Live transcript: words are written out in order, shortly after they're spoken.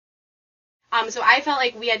So I felt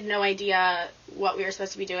like we had no idea what we were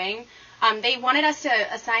supposed to be doing. They wanted us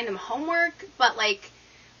to assign them homework, but like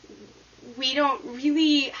we don't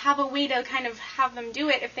really have a way to kind of have them do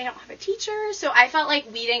it if they don't have a teacher. So I felt like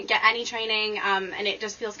we didn't get any training, and it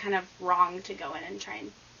just feels kind of wrong to go in and try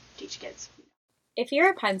and teach kids. If you're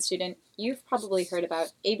a Penn student, you've probably heard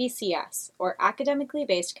about ABCS, or Academically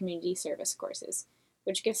Based Community Service Courses,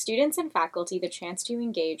 which give students and faculty the chance to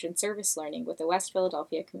engage in service learning with the West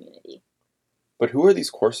Philadelphia community. But who are these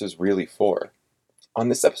courses really for? On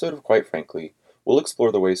this episode of Quite Frankly, we'll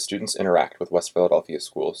explore the ways students interact with West Philadelphia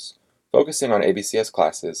schools, focusing on ABCS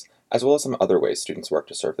classes, as well as some other ways students work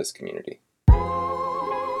to serve this community.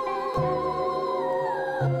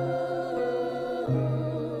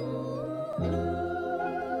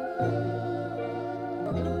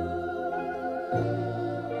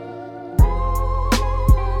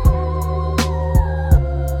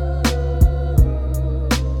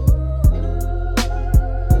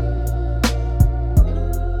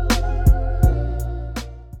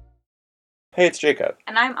 Hey, it's Jacob.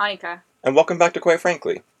 And I'm Annika. And welcome back to Quite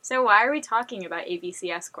Frankly. So why are we talking about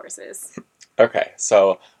ABCS courses? Okay,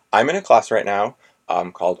 so I'm in a class right now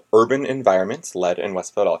called Urban Environments, led in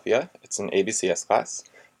West Philadelphia. It's an ABCS class.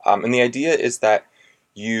 And the idea is that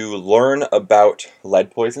you learn about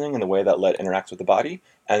lead poisoning and the way that lead interacts with the body,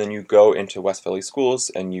 and then you go into West Philly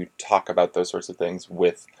schools and you talk about those sorts of things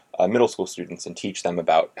with middle school students and teach them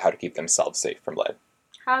about how to keep themselves safe from lead.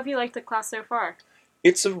 How have you liked the class so far?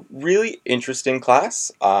 It's a really interesting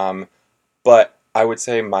class, but I would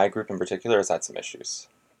say my group in particular has had some issues.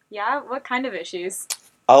 Yeah? What kind of issues?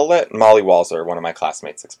 I'll let Molly Walzer, one of my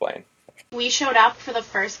classmates, explain. We showed up for the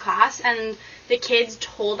first class, and the kids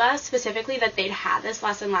told us specifically that they'd had this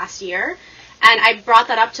lesson last year. And I brought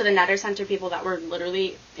that up to the Netter Center people that were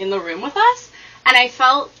literally in the room with us, and I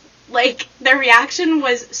felt like their reaction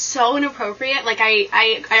was so inappropriate. Like,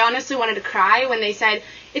 I honestly wanted to cry when they said,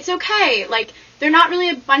 it's okay, like, they're not really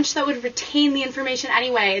a bunch that would retain the information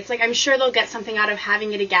anyway. It's like, I'm sure they'll get something out of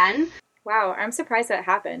having it again. Wow, I'm surprised that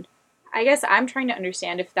happened. I guess I'm trying to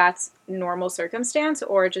understand if that's normal circumstance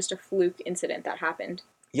or just a fluke incident that happened.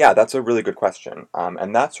 Yeah, that's a really good question.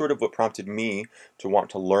 And that's sort of what prompted me to want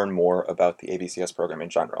to learn more about the ABCS program in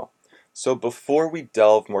general. So before we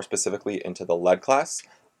delve more specifically into the lead class,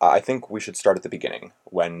 I think we should start at the beginning,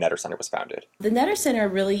 when Netter Center was founded. The Netter Center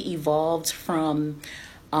really evolved from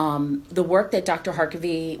the work that Dr.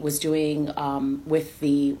 Harkavy was doing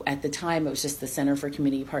at the time, it was just the Center for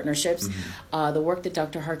Community Partnerships. Mm-hmm. The work that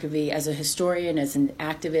Dr. Harkavy, as a historian, as an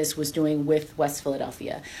activist, was doing with West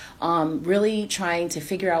Philadelphia. Really trying to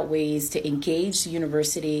figure out ways to engage the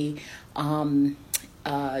university,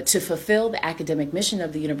 to fulfill the academic mission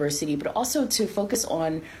of the university, but also to focus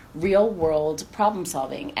on real-world problem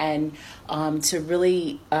solving and to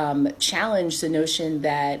really challenge the notion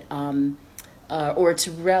that or to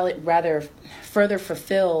rather further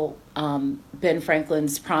fulfill Ben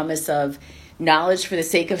Franklin's promise of knowledge for the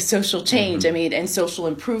sake of social change, and social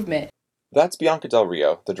improvement. That's Bianca Del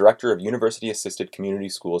Rio, the director of University-Assisted Community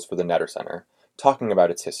Schools for the Netter Center, talking about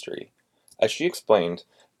its history. As she explained,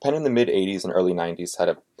 Penn in the mid-'80s and early '90s had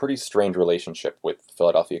a pretty strained relationship with the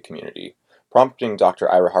Philadelphia community, prompting Dr.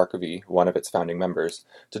 Ira Harkavy, one of its founding members,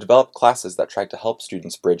 to develop classes that tried to help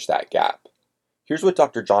students bridge that gap. Here's what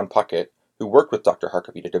Dr. John Puckett, who worked with Dr.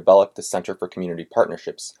 Harkavy to develop the Center for Community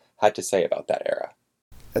Partnerships, had to say about that era.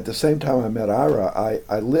 At the same time I met Ira,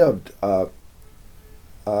 I lived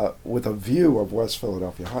with a view of West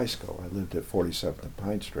Philadelphia High School. I lived at 47th and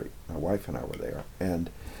Pine Street. My wife and I were there. And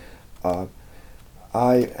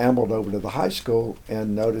I ambled over to the high school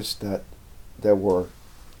and noticed that there were,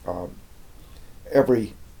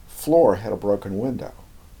 every floor had a broken window.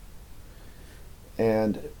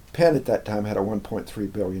 And Penn at that time had a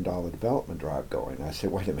 $1.3 billion development drive going. I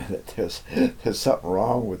said, wait a minute, there's something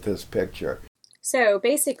wrong with this picture. So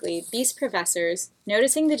basically, these professors,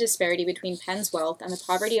 noticing the disparity between Penn's wealth and the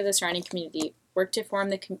poverty of the surrounding community, worked to form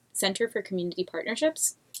the Center for Community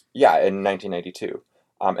Partnerships? Yeah, in 1992.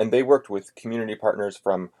 And they worked with community partners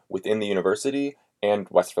from within the university and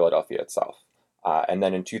West Philadelphia itself. And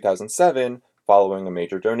then in 2007, following a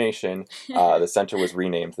major donation, the center was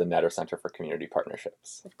renamed the Netter Center for Community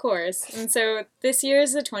Partnerships. Of course. And so this year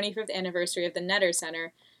is the 25th anniversary of the Netter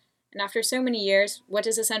Center. And after so many years, what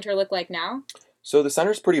does the center look like now? So the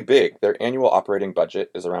center's pretty big. Their annual operating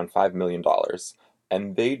budget is around $5 million,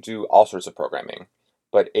 and they do all sorts of programming.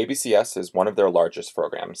 But ABCS is one of their largest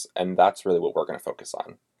programs, and that's really what we're going to focus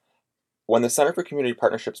on. When the Center for Community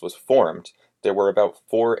Partnerships was formed, there were about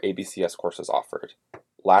 4 ABCS courses offered.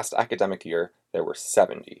 Last academic year, there were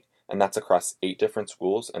 70, and that's across 8 different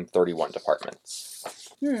schools and 31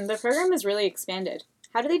 departments. The program is really expanded.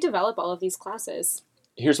 How do they develop all of these classes?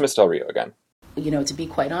 Here's Ms. Del Rio again. To be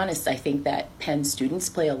quite honest, I think that Penn students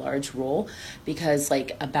play a large role because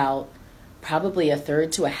about probably a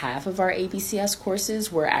third to a half of our ABCS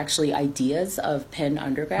courses were actually ideas of Penn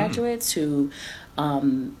undergraduates who,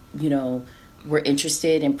 were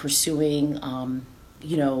interested in pursuing,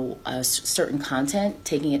 a certain content,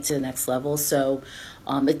 taking it to the next level. So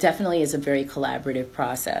it definitely is a very collaborative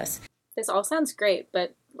process. This all sounds great,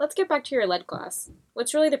 but let's get back to your lead class.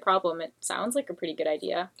 What's really the problem? It sounds like a pretty good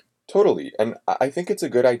idea. Totally, and I think it's a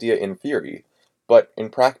good idea in theory, but in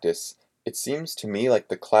practice, it seems to me like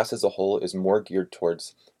the class as a whole is more geared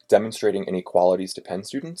towards demonstrating inequalities to Penn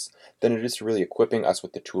students than it is to really equipping us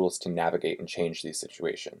with the tools to navigate and change these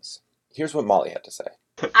situations. Here's what Molly had to say.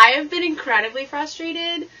 I have been incredibly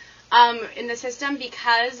frustrated in the system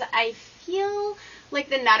because I feel like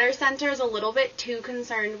the Nutter Center is a little bit too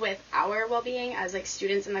concerned with our well-being as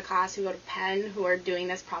students in the class who go to Penn who are doing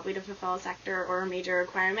this probably to fulfill a sector or a major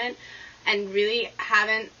requirement and really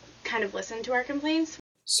haven't kind of listened to our complaints.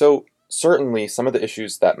 So certainly some of the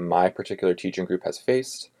issues that my particular teaching group has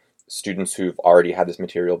faced, students who've already had this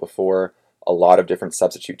material before, a lot of different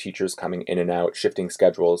substitute teachers coming in and out, shifting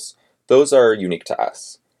schedules, those are unique to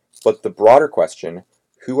us. But the broader question,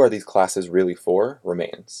 who are these classes really for,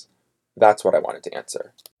 remains. That's what I wanted to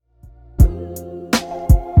answer.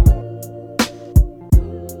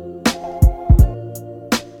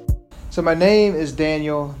 So my name is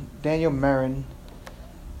Daniel Marin,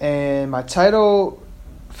 and my official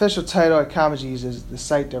title at Comegys is the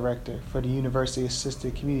site director for the University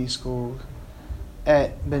Assisted Community School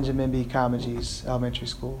at Benjamin B. Comegys Elementary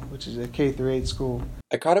School, which is a K-8 school.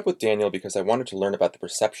 I caught up with Daniel because I wanted to learn about the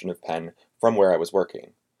perception of Penn from where I was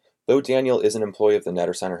working. Though Daniel is an employee of the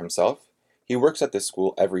Nutter Center himself, he works at this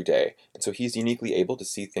school every day, and so he's uniquely able to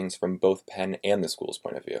see things from both Penn and the school's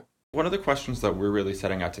point of view. One of the questions that we're really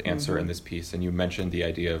setting out to answer in this piece, and you mentioned the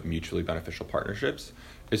idea of mutually beneficial partnerships,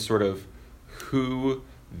 is sort of who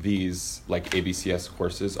these ABCS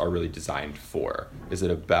courses are really designed for. Is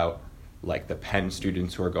it about the Penn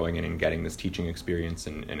students who are going in and getting this teaching experience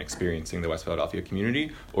and experiencing the West Philadelphia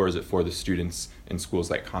community, or is it for the students in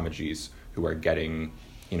schools like Comegys who are getting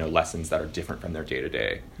lessons that are different from their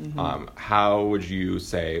day-to-day? How would you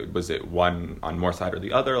say, was it one on more side or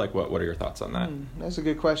the other? What are your thoughts on that? That's a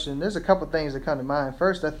good question. There's a couple things that come to mind.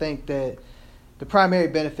 First, I think that the primary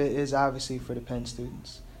benefit is obviously for the Penn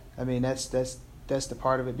students. I mean, that's the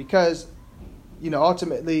part of it because,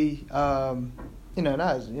 ultimately, I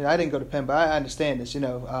didn't go to Penn, but I understand this.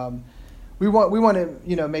 We want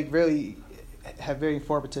to, have very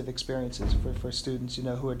informative experiences for students,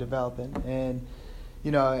 who are developing. And,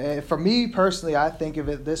 for me personally, I think of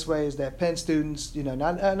it this way: is that Penn students,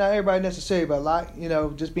 not everybody necessarily, but a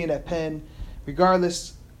lot, just being at Penn,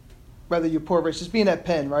 regardless whether you're poor or rich, just being at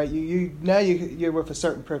Penn, right? You're with a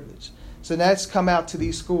certain privilege. So that's come out to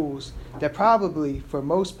these schools that probably, for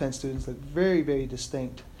most Penn students, look very, very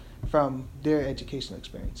distinct from their educational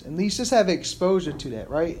experience. And at least just have exposure to that,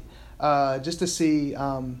 right? Just to see,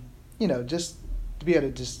 just to be able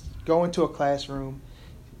to just go into a classroom.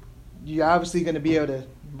 You're obviously going to be able to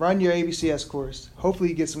run your ABCS course. Hopefully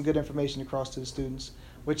you get some good information across to the students,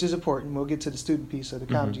 which is important. We'll get to the student piece of the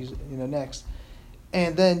Comegys, next.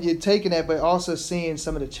 And then you're taking that, but also seeing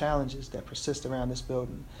some of the challenges that persist around this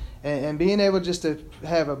building. And being able just to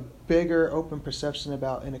have a bigger open perception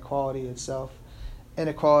about inequality itself,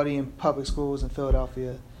 inequality in public schools in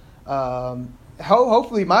Philadelphia.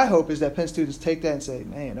 Hopefully my hope is that Penn students take that and say,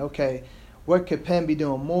 man, okay, what could Penn be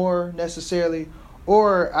doing more necessarily?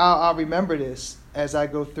 Or I'll remember this as I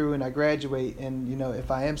go through and I graduate, and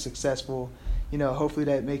if I am successful, hopefully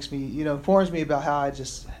that makes me, informs me about how I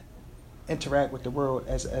just interact with the world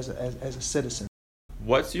as a citizen.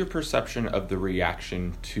 What's your perception of the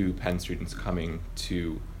reaction to Penn students coming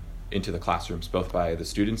into the classrooms, both by the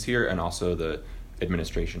students here and also the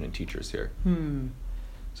administration and teachers here?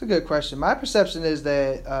 It's a good question. My perception is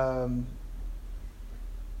that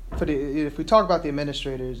if we talk about the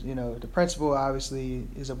administrators, the principal obviously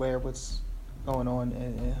is aware of what's going on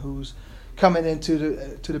and who's coming into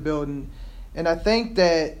the building, and I think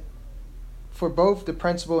that for both the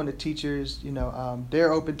principal and the teachers,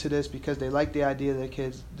 they're open to this because they like the idea that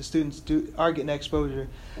the students are getting exposure.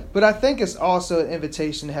 But I think it's also an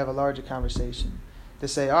invitation to have a larger conversation, to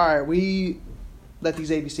say, all right, we let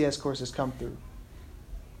these ABCS courses come through.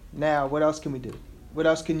 Now, what else can we do? What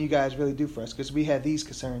else can you guys really do for us? Because we have these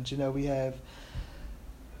concerns. We have,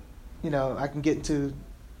 I can get into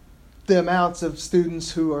the amounts of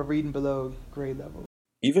students who are reading below grade level.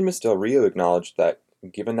 Even Ms. Del Rio acknowledged that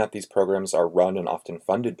given that these programs are run and often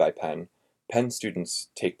funded by Penn, Penn students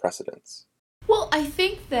take precedence? Well, I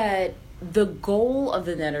think that the goal of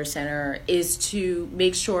the Netter Center is to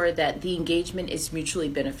make sure that the engagement is mutually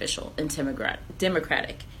beneficial and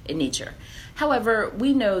democratic in nature. However,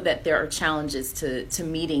 we know that there are challenges to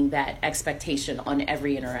meeting that expectation on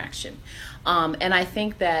every interaction. And I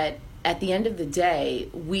think that at the end of the day,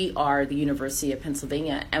 we are the University of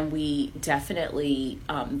Pennsylvania, and we definitely,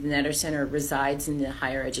 the Netter Center resides in the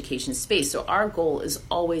higher education space. So our goal is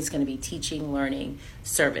always going to be teaching, learning,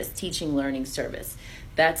 service, teaching, learning, service.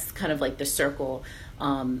 That's kind of like the circle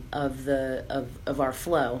of our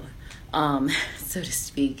flow, so to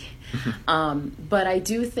speak. But I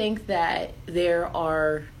do think that there's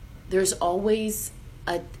always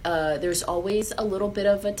a little bit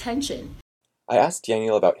of a tension. I asked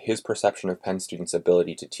Daniel about his perception of Penn students'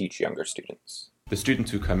 ability to teach younger students. The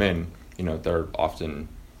students who come in, they're often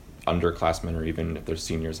underclassmen, or even if they're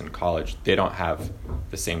seniors in college, they don't have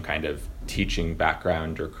the same kind of teaching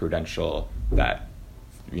background or credential that,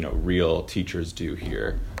 real teachers do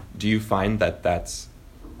here. Do you find that that's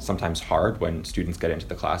sometimes hard when students get into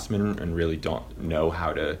the classroom and really don't know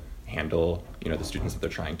how to handle, the students that they're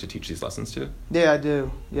trying to teach these lessons to? Yeah, I do.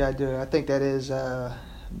 I think that is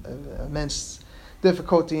immense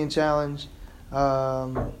difficulty and challenge,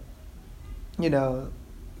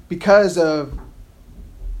 because of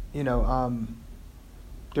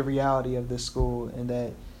the reality of this school, and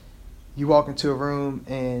that you walk into a room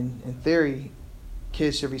and in theory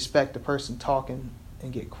kids should respect the person talking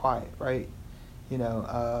and get quiet, right?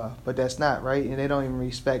 But that's not right, and they don't even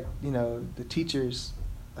respect the teacher's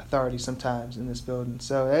authority sometimes in this building.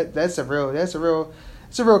 So that's a real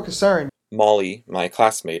concern. Molly, my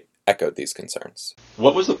classmate, echoed these concerns.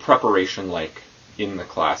 What was the preparation like in the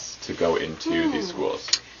class to go into these schools?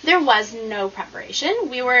 There was no preparation.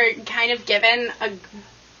 We were kind of given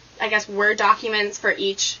Word documents for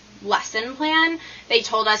each lesson plan. They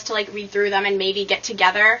told us to read through them and maybe get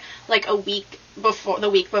together the week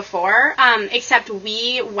before, except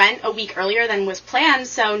we went a week earlier than was planned,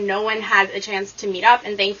 so no one had a chance to meet up,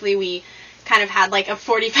 and thankfully we kind of had a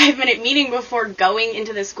 45-minute meeting before going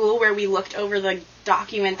into the school where we looked over the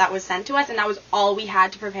document that was sent to us, and that was all we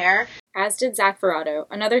had to prepare. As did Zach Verrado,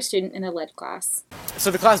 another student in a lead class.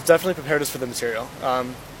 So the class definitely prepared us for the material.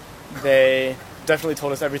 They definitely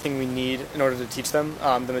told us everything we need in order to teach them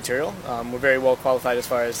the material. We're very well qualified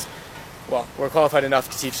we're qualified enough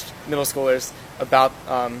to teach middle schoolers about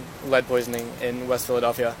lead poisoning in West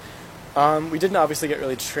Philadelphia. We didn't obviously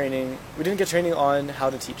get training. We didn't get training on how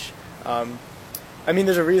to teach.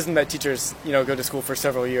 There's a reason that teachers, go to school for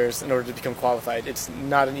several years in order to become qualified. It's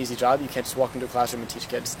not an easy job. You can't just walk into a classroom and teach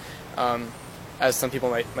kids, as some people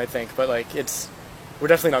might think. But we're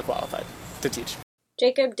definitely not qualified to teach.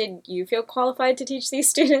 Jacob, did you feel qualified to teach these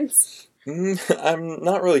students? I'm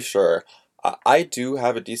not really sure. I do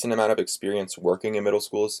have a decent amount of experience working in middle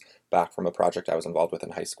schools back from a project I was involved with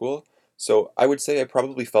in high school. So I would say I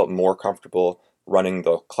probably felt more comfortable running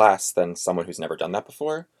the class than someone who's never done that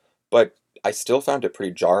before. But I still found it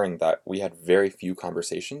pretty jarring that we had very few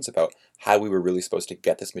conversations about how we were really supposed to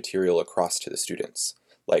get this material across to the students.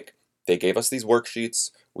 They gave us these worksheets,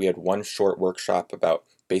 we had one short workshop about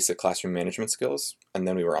basic classroom management skills, and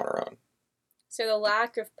then we were on our own. So the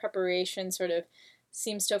lack of preparation sort of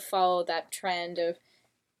seems to follow that trend of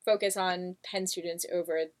focus on Penn students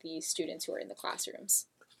over the students who are in the classrooms.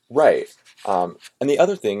 Right. And the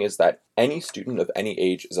other thing is that any student of any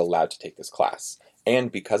age is allowed to take this class.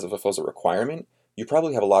 And because it fulfills a requirement, you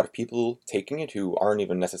probably have a lot of people taking it who aren't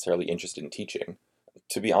even necessarily interested in teaching.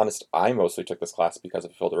 To be honest, I mostly took this class because it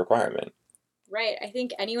fulfilled a requirement. Right. I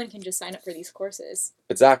think anyone can just sign up for these courses.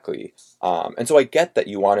 Exactly. And so I get that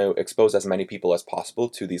you want to expose as many people as possible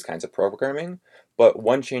to these kinds of programming, but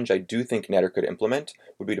one change I do think Netter could implement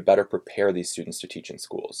would be to better prepare these students to teach in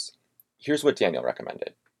schools. Here's what Daniel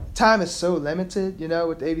recommended. Time is so limited,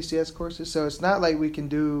 with the ABCS courses, so it's not like we can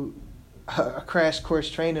do a crash course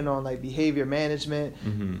training on behavior management.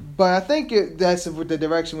 Mm-hmm. But I think that's the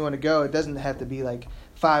direction we want to go. It doesn't have to be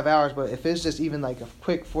 5 hours, but if it's just even a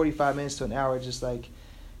quick 45 minutes to an hour, just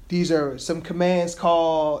these are some commands,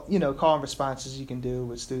 call and responses you can do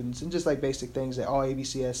with students, and just basic things that all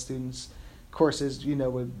ABCS students courses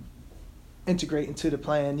would integrate into the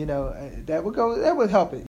plan. That would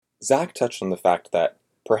help it. Zach touched on the fact that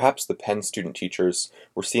perhaps the Penn student teachers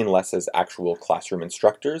were seen less as actual classroom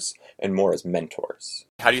instructors and more as mentors.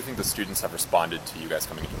 How do you think the students have responded to you guys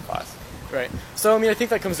coming into the class? Right. So, I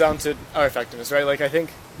think that comes down to our effectiveness, right? I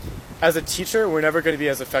think as a teacher, we're never going to be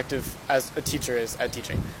as effective as a teacher is at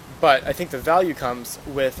teaching. But I think the value comes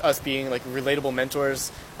with us being like relatable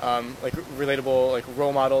mentors, like relatable like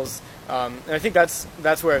role models, and I think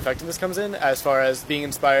that's where effectiveness comes in, as far as being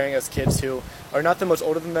inspiring as kids who are not that much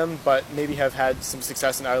older than them, but maybe have had some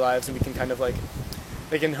success in our lives, and we can kind of like,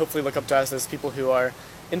 they can hopefully look up to us as people who are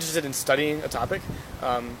interested in studying a topic.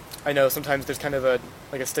 I know sometimes there's kind of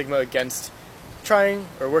a stigma against trying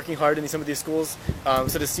or working hard in some of these schools.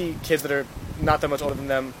 So to see kids that are not that much older than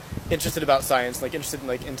them interested about science, like interested in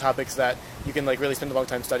in topics that you can like really spend a long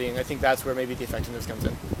time studying, I think that's where maybe the effectiveness comes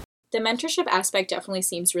in. The mentorship aspect definitely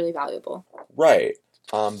seems really valuable. Right.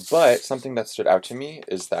 But something that stood out to me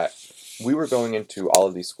is that we were going into all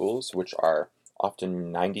of these schools, which are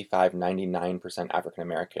often 95, 99% African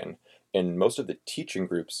American, and most of the teaching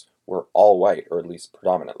groups were all white, or at least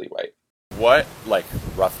predominantly white. What,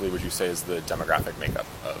 roughly would you say is the demographic makeup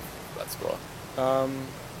of that school?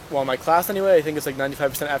 Well, my class anyway, I think it's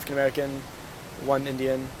 95% African American, 1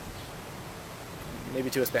 Indian, maybe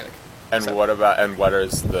 2 Hispanic. And So- what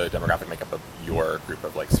is the demographic makeup of your group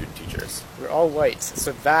of student teachers? We're all white,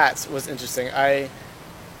 so that was interesting. I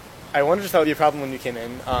wondered if that would be a problem when we came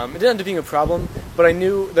in. It didn't end up being a problem, but I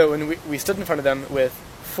knew that when we stood in front of them with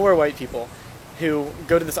 4 white people who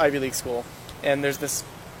go to this Ivy League school, and there's this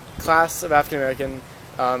class of African American,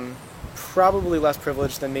 probably less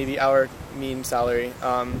privileged than maybe our mean salary,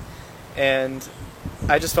 and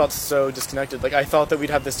I just felt so disconnected. I thought that we'd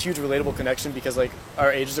have this huge relatable connection because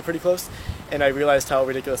our ages are pretty close, and I realized how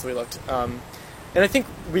ridiculous we looked. And I think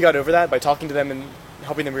we got over that by talking to them and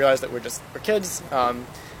helping them realize that we're kids,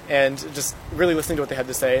 and just really listening to what they had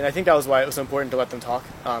to say. And I think that was why it was so important to let them talk,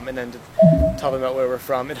 and then to tell them about where we're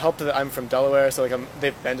from. It helped that I'm from Delaware, so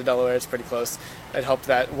they've been to Delaware, it's pretty close. It helped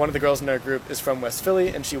that one of the girls in our group is from West Philly,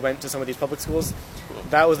 and she went to some of these public schools.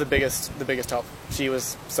 That was the biggest help. She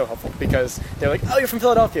was so helpful because they're like, oh, you're from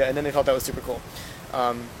Philadelphia, and then they thought that was super cool.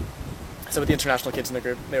 So with the international kids in the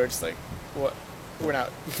group, they were just like, what? We're not.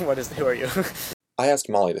 Who are you? I asked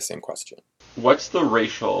Molly the same question. What's the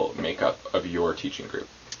racial makeup of your teaching group?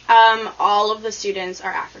 All of the students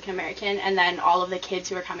are African American, and then all of the kids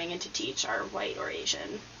who are coming in to teach are white or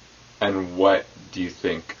Asian. And what do you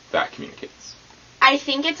think that communicates? I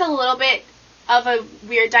think it's a little bit of a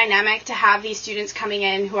weird dynamic to have these students coming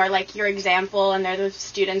in who are your example, and they're the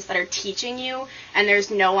students that are teaching you, and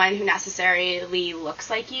there's no one who necessarily looks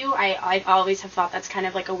like you. I always have thought that's kind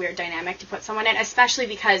of a weird dynamic to put someone in, especially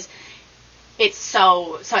because it's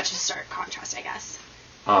such a stark contrast, I guess.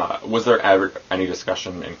 Was there ever any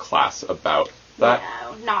discussion in class about that?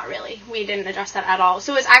 No, not really. We didn't address that at all.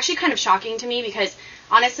 So it was actually kind of shocking to me because,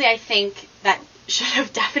 honestly, I think that should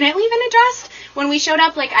have definitely been addressed when we showed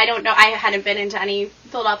up. I don't know. I hadn't been into any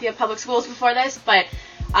Philadelphia public schools before this, but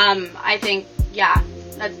I think, yeah,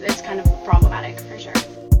 it's kind of problematic for sure.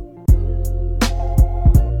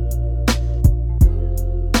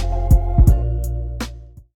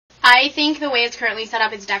 I think the way it's currently set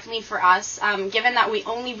up is definitely for us, given that we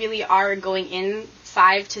only really are going in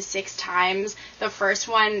 5 to 6 times. The first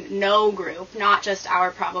one, no group, not just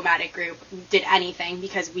our problematic group, did anything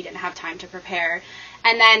because we didn't have time to prepare.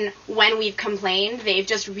 And then when we've complained, they've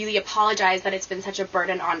just really apologized that it's been such a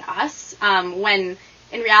burden on us, when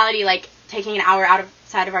in reality, taking an hour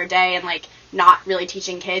outside of our day and not really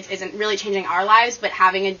teaching kids isn't really changing our lives, but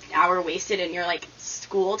having an hour wasted in your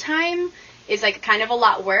school time is kind of a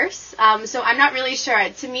lot worse. So I'm not really sure.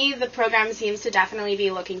 To me, the program seems to definitely be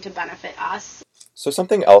looking to benefit us. So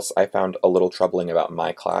something else I found a little troubling about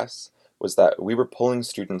my class was that we were pulling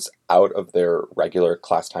students out of their regular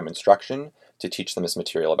class time instruction to teach them this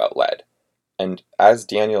material about lead. And as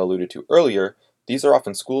Daniel alluded to earlier, these are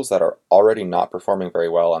often schools that are already not performing very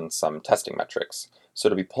well on some testing metrics. So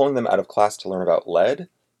to be pulling them out of class to learn about lead,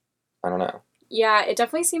 I don't know. Yeah, it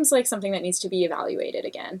definitely seems like something that needs to be evaluated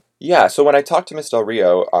again. Yeah, so when I talked to Ms. Del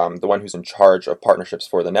Rio, the one who's in charge of partnerships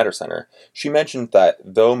for the Netter Center, she mentioned that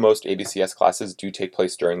though most ABCS classes do take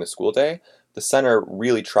place during the school day, the center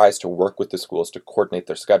really tries to work with the schools to coordinate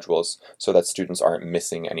their schedules so that students aren't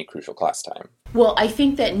missing any crucial class time. Well, I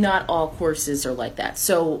think that not all courses are like that.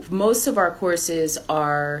 So most of our courses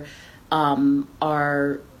are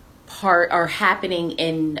happening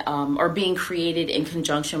in are being created in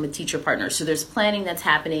conjunction with teacher partners. So there's planning that's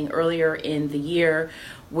happening earlier in the year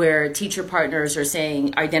where teacher partners are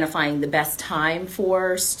identifying the best time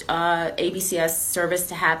for ABCS service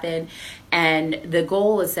to happen. And the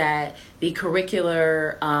goal is that the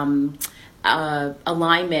curricular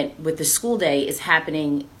alignment with the school day is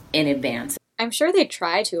happening in advance. I'm sure they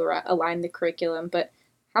try to align the curriculum, but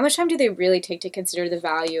how much time do they really take to consider the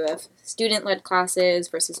value of student-led classes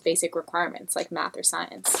versus basic requirements like math or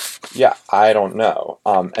science? Yeah, I don't know.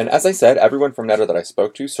 And as I said, everyone from Netter that I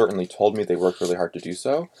spoke to certainly told me they worked really hard to do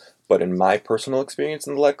so, but in my personal experience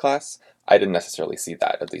in the lead class, I didn't necessarily see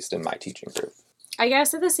that, at least in my teaching group. I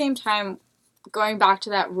guess at the same time, going back to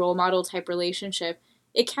that role model type relationship,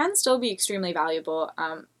 it can still be extremely valuable,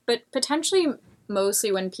 but potentially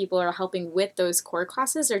mostly when people are helping with those core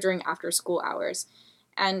classes or during after school hours.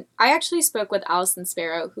 And I actually spoke with Allison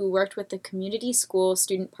Sparrow, who worked with the Community School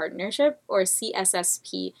Student Partnership, or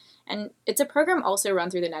CSSP, and it's a program also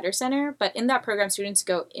run through the Netter Center, but in that program, students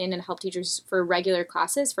go in and help teachers for regular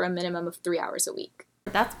classes for a minimum of 3 hours a week.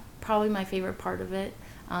 That's probably my favorite part of it,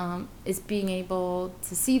 is being able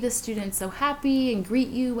to see the students so happy and greet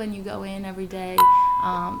you when you go in every day.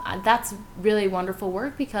 That's really wonderful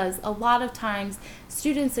work, because a lot of times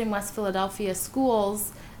students in West Philadelphia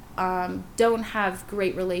schools don't have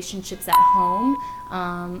great relationships at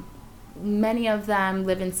home. Many of them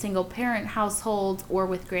live in single-parent households or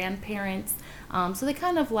with grandparents, so they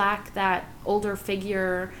kind of lack that older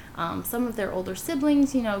figure. Some of their older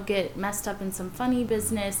siblings, get messed up in some funny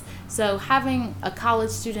business. So having a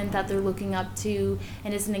college student that they're looking up to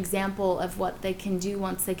and is an example of what they can do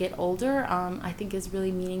once they get older, I think is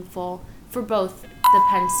really meaningful for both the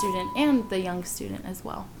Penn student and the young student as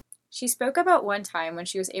well. She spoke about one time when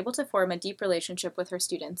she was able to form a deep relationship with her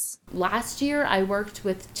students. Last year, I worked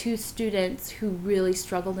with 2 students who really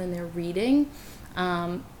struggled in their reading,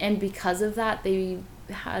 and because of that, they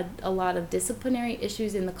had a lot of disciplinary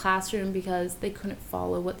issues in the classroom because they couldn't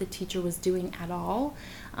follow what the teacher was doing at all.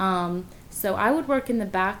 So I would work in the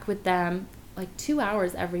back with them like 2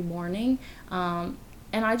 hours every morning,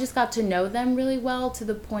 and I just got to know them really well, to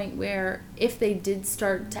the point where if they did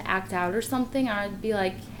start to act out or something, I'd be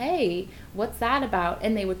like, hey, what's that about?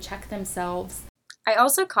 And they would check themselves. I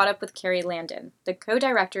also caught up with Carrie Landon, the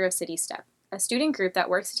co-director of City Step, a student group that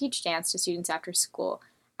works to teach dance to students after school,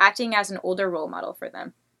 acting as an older role model for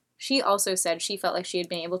them. She also said she felt like she had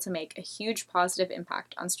been able to make a huge positive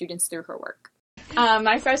impact on students through her work.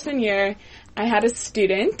 My freshman year, I had a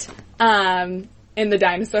student in the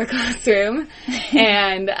dinosaur classroom,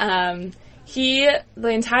 and he, the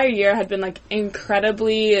entire year, had been,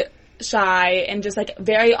 incredibly shy and just,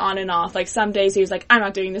 very on and off. Some days he was like, I'm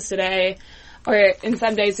not doing this today, or in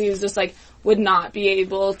some days he was just, would not be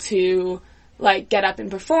able to, get up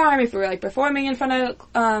and perform if we were, performing in front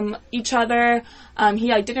of each other.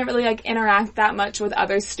 He, didn't really, interact that much with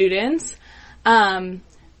other students.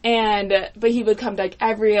 But he would come to,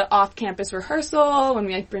 every off-campus rehearsal when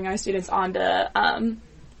we, bring our students onto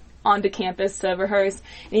campus to rehearse.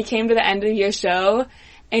 And he came to the end of the year show,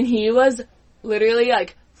 and he was literally,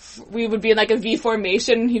 we would be in, a V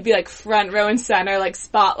formation. He'd be, front row and center,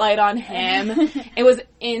 spotlight on him. It was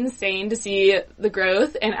insane to see the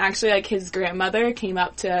growth. And actually, his grandmother came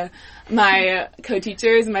up to my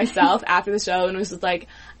co-teachers and myself after the show and was just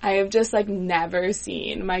I have just, never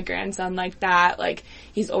seen my grandson like that.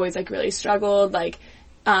 He's always, really struggled,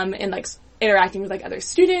 in, interacting with, other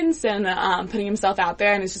students and, putting himself out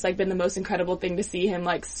there. And it's just, been the most incredible thing to see him,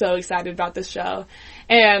 so excited about the show.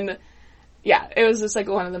 And, yeah, it was just,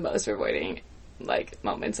 one of the most rewarding,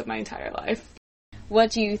 moments of my entire life. What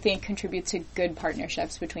do you think contributes to good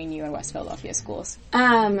partnerships between you and West Philadelphia schools?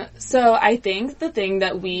 So I think the thing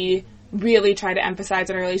that we really try to emphasize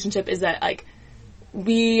in our relationship is that,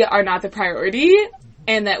 we are not the priority,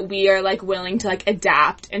 and that we are, willing to,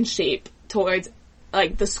 adapt and shape towards,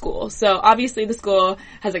 the school. So, obviously, the school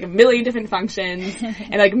has, a million different functions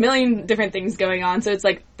and, a million different things going on. So, it's,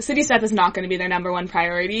 City Step is not going to be their number one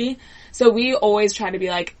priority. So, we always try to be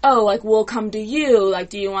we'll come to you.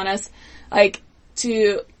 Do you want us,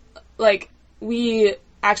 we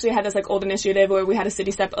actually had this, old initiative where we had a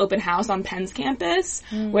City Step open house on Penn's campus,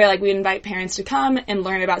 where, we'd invite parents to come and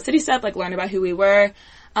learn about City Step, learn about who we were.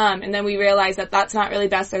 And then we realized that that's not really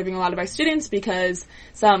best serving a lot of our students because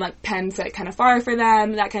some, Penn's, kind of far for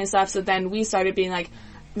them, that kind of stuff. So then we started being,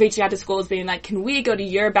 reaching out to schools being can we go to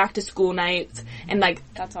your back to school nights and,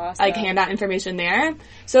 that's awesome. Hand out information there.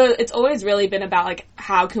 So it's always really been about,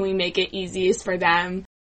 how can we make it easiest for them.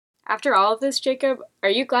 After all of this, Jacob, are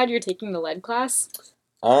you glad you're taking the lead class?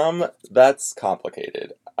 That's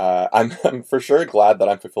complicated. I'm for sure glad that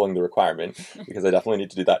I'm fulfilling the requirement, because I definitely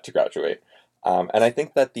need to do that to graduate. And I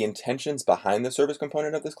think that the intentions behind the service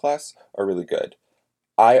component of this class are really good.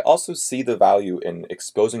 I also see the value in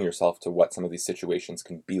exposing yourself to what some of these situations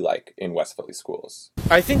can be like in West Philly schools.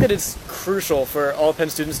 I think that it's crucial for all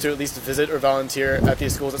Penn students to at least visit or volunteer at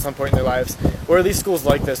these schools at some point in their lives, or at least schools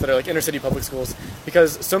like this that are inner city public schools,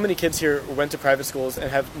 because so many kids here went to private schools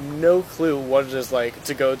and have no clue what it is like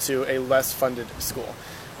to go to a less funded school.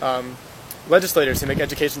 legislators who make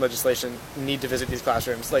education legislation need to visit these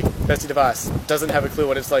classrooms. Like, Betsy DeVos doesn't have a clue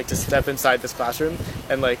what it's like to step inside this classroom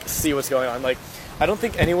and, like, see what's going on. Like, I don't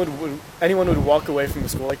think anyone would walk away from a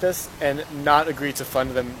school like this and not agree to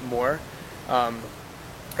fund them more.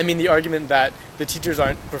 I mean, the argument that the teachers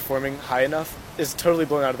aren't performing high enough is totally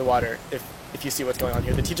blown out of the water if you see what's going on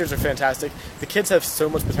here. The teachers are fantastic. The kids have so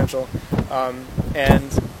much potential,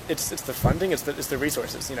 and it's the funding, it's the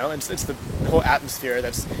resources, you know, and it's the whole atmosphere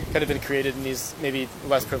that's kind of been created in these maybe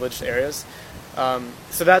less privileged areas.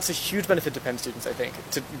 So that's a huge benefit to Penn students, I think,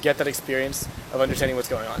 to get that experience of understanding what's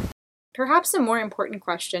going on. Perhaps a more important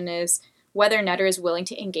question is whether Netter is willing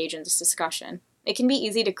to engage in this discussion. It can be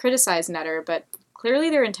easy to criticize Netter, but clearly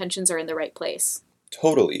their intentions are in the right place.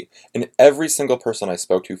 Totally. And every single person I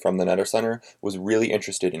spoke to from the Netter Center was really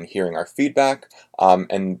interested in hearing our feedback,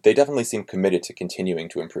 and they definitely seem committed to continuing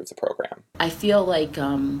to improve the program. I feel like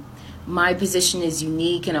my position is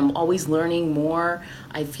unique and I'm always learning more.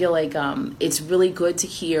 I feel like it's really good to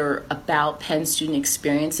hear about Penn student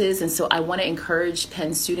experiences, and so I want to encourage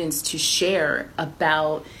Penn students to share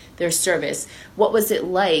about their service. What was it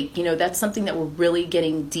like? You know, that's something that we're really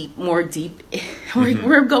getting more deep.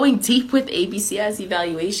 We're going deep with ABCS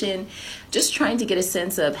evaluation, just trying to get a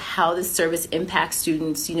sense of how this service impacts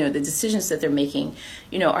students, you know, the decisions that they're making.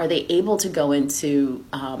 You know, are they able to go into,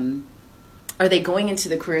 are they going into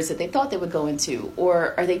the careers that they thought they would go into?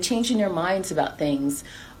 Or are they changing their minds about things?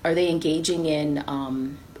 Are they engaging in,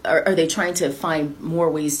 are they trying to find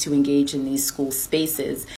more ways to engage in these school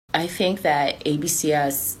spaces? I think that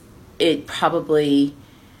ABCS,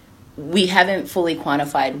 we haven't fully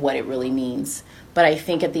quantified what it really means. But I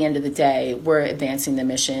think at the end of the day, we're advancing the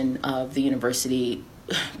mission of the university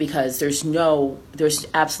because there's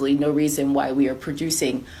absolutely no reason why we are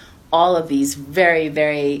producing all of these very,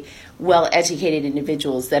 very well-educated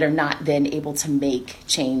individuals that are not then able to make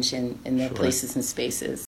change in their places and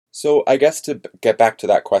spaces. So I guess to get back to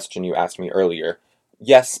that question you asked me earlier,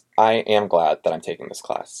 yes, I am glad that I'm taking this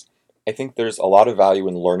class. I think there's a lot of value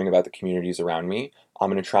in learning about the communities around me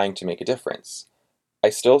and trying to make a difference. I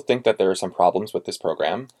still think that there are some problems with this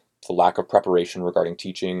program, the lack of preparation regarding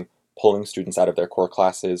teaching, pulling students out of their core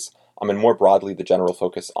classes, and more broadly the general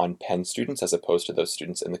focus on Penn students as opposed to those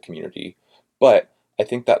students in the community. But I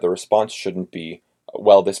think that the response shouldn't be,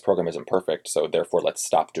 well, this program isn't perfect, so therefore let's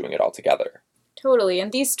stop doing it altogether. Totally,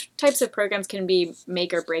 and these types of programs can be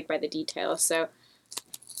make or break by the details, so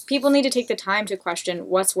people need to take the time to question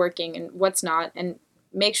what's working and what's not, and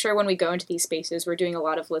make sure when we go into these spaces we're doing a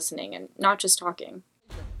lot of listening and not just talking.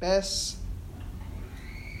 Best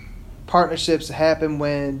partnerships happen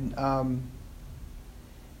when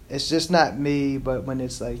it's just not me, but when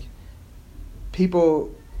it's like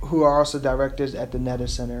people who are also directors at the Netter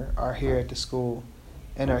Center are here at the school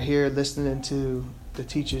and are here listening to the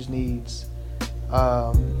teachers' needs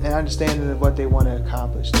and understanding of what they want to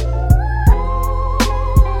accomplish.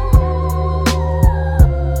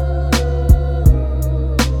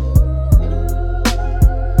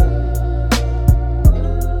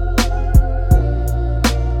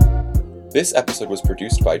 This episode was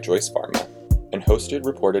produced by Joyce Pharma and hosted,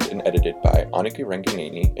 reported, and edited by Annika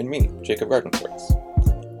Ranganeni and me, Jacob Gardenford.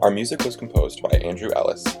 Our music was composed by Andrew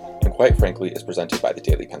Ellis and quite frankly is presented by the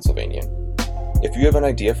Daily Pennsylvanian. If you have an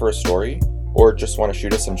idea for a story or just want to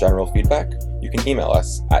shoot us some general feedback, you can email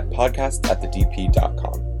us at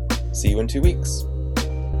podcast@thedp.com. See you in 2 weeks.